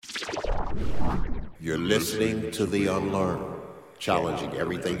You're listening to The Unlearned, challenging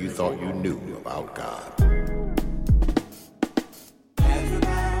everything you thought you knew about God.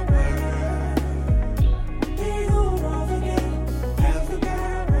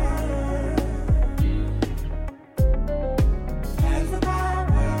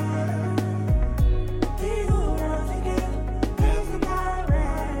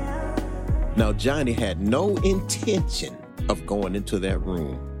 Now, Johnny had no intention of going into that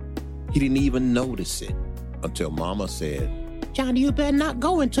room. He didn't even notice it until Mama said, "Johnny, you better not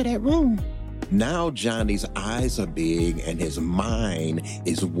go into that room." Now Johnny's eyes are big and his mind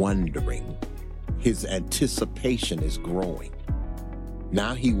is wondering. His anticipation is growing.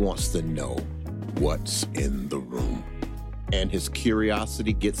 Now he wants to know what's in the room. And his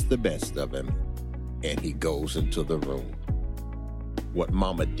curiosity gets the best of him, and he goes into the room. What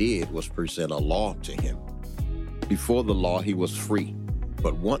Mama did was present a law to him. Before the law, he was free.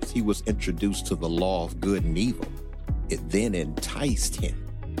 But once he was introduced to the law of good and evil, it then enticed him,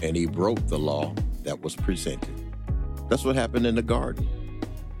 and he broke the law that was presented. That's what happened in the garden.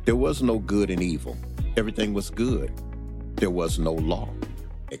 There was no good and evil. Everything was good. There was no law,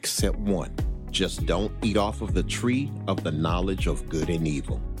 except one. Just don't eat off of the tree of the knowledge of good and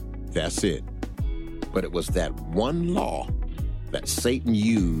evil. That's it. But it was that one law that Satan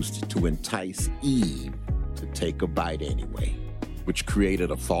used to entice Eve to take a bite anyway, which created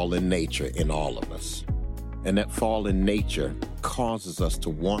a fallen nature in all of us. And that fallen nature causes us to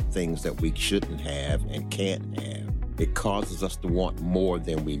want things that we shouldn't have and can't have. It causes us to want more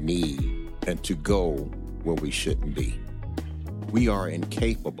than we need and to go where we shouldn't be. We are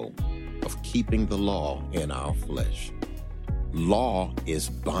incapable of keeping the law in our flesh. Law is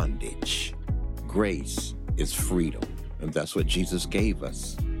bondage. Grace is freedom. And that's what Jesus gave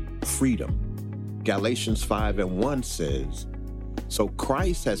us, freedom. Galatians 5:1 says, "So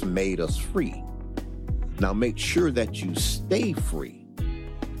Christ has made us free. Now make sure that you stay free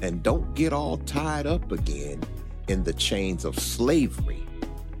and don't get all tied up again in the chains of slavery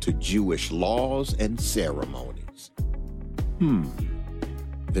to Jewish laws and ceremonies."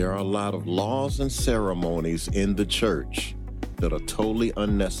 There are a lot of laws and ceremonies in the church that are totally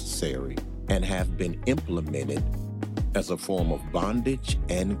unnecessary and have been implemented as a form of bondage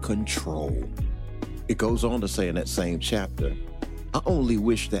and control. It goes on to say in that same chapter, "I only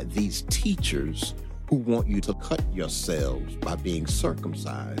wish that these teachers who want you to cut yourselves by being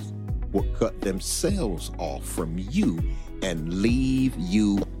circumcised would cut themselves off from you and leave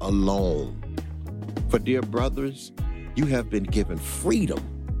you alone." For dear brothers, you have been given freedom,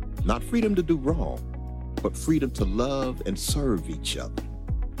 not freedom to do wrong, but freedom to love and serve each other.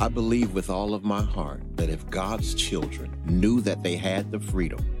 I believe with all of my heart that if God's children knew that they had the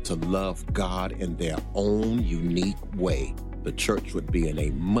freedom to love God in their own unique way, the church would be in a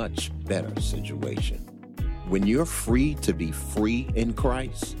much better situation. When you're free to be free in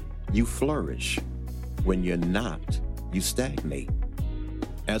Christ, you flourish. When you're not, you stagnate.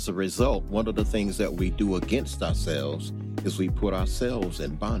 As a result, one of the things that we do against ourselves is we put ourselves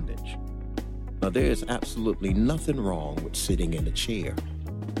in bondage. Now, there is absolutely nothing wrong with sitting in a chair.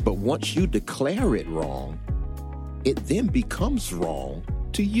 But once you declare it wrong, it then becomes wrong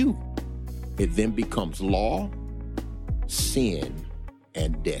to you. It then becomes law, sin,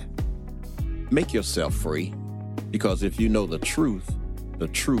 and death. Make yourself free, because if you know the truth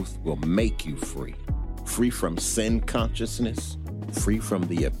will make you free. Free from sin consciousness, free from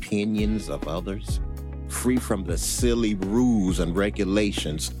the opinions of others, free from the silly rules and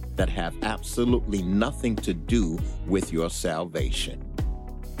regulations that have absolutely nothing to do with your salvation.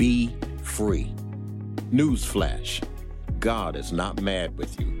 Be free. Newsflash, God is not mad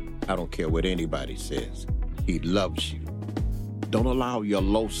with you. I don't care what anybody says. He loves you. Don't allow your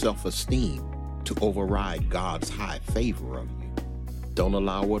low self-esteem to override God's high favor of you. Don't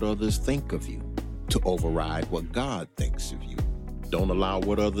allow what others think of you to override what God thinks of you. Don't allow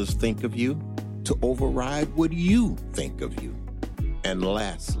what others think of you to override what you think of you. And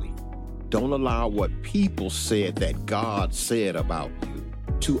lastly, don't allow what people said that God said about you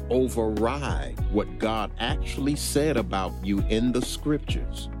to override what God actually said about you in the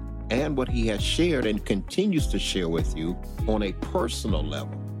scriptures and what he has shared and continues to share with you on a personal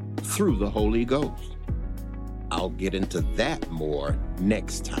level through the Holy Ghost. I'll get into that more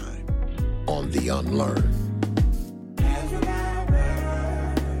next time on The Unlearned.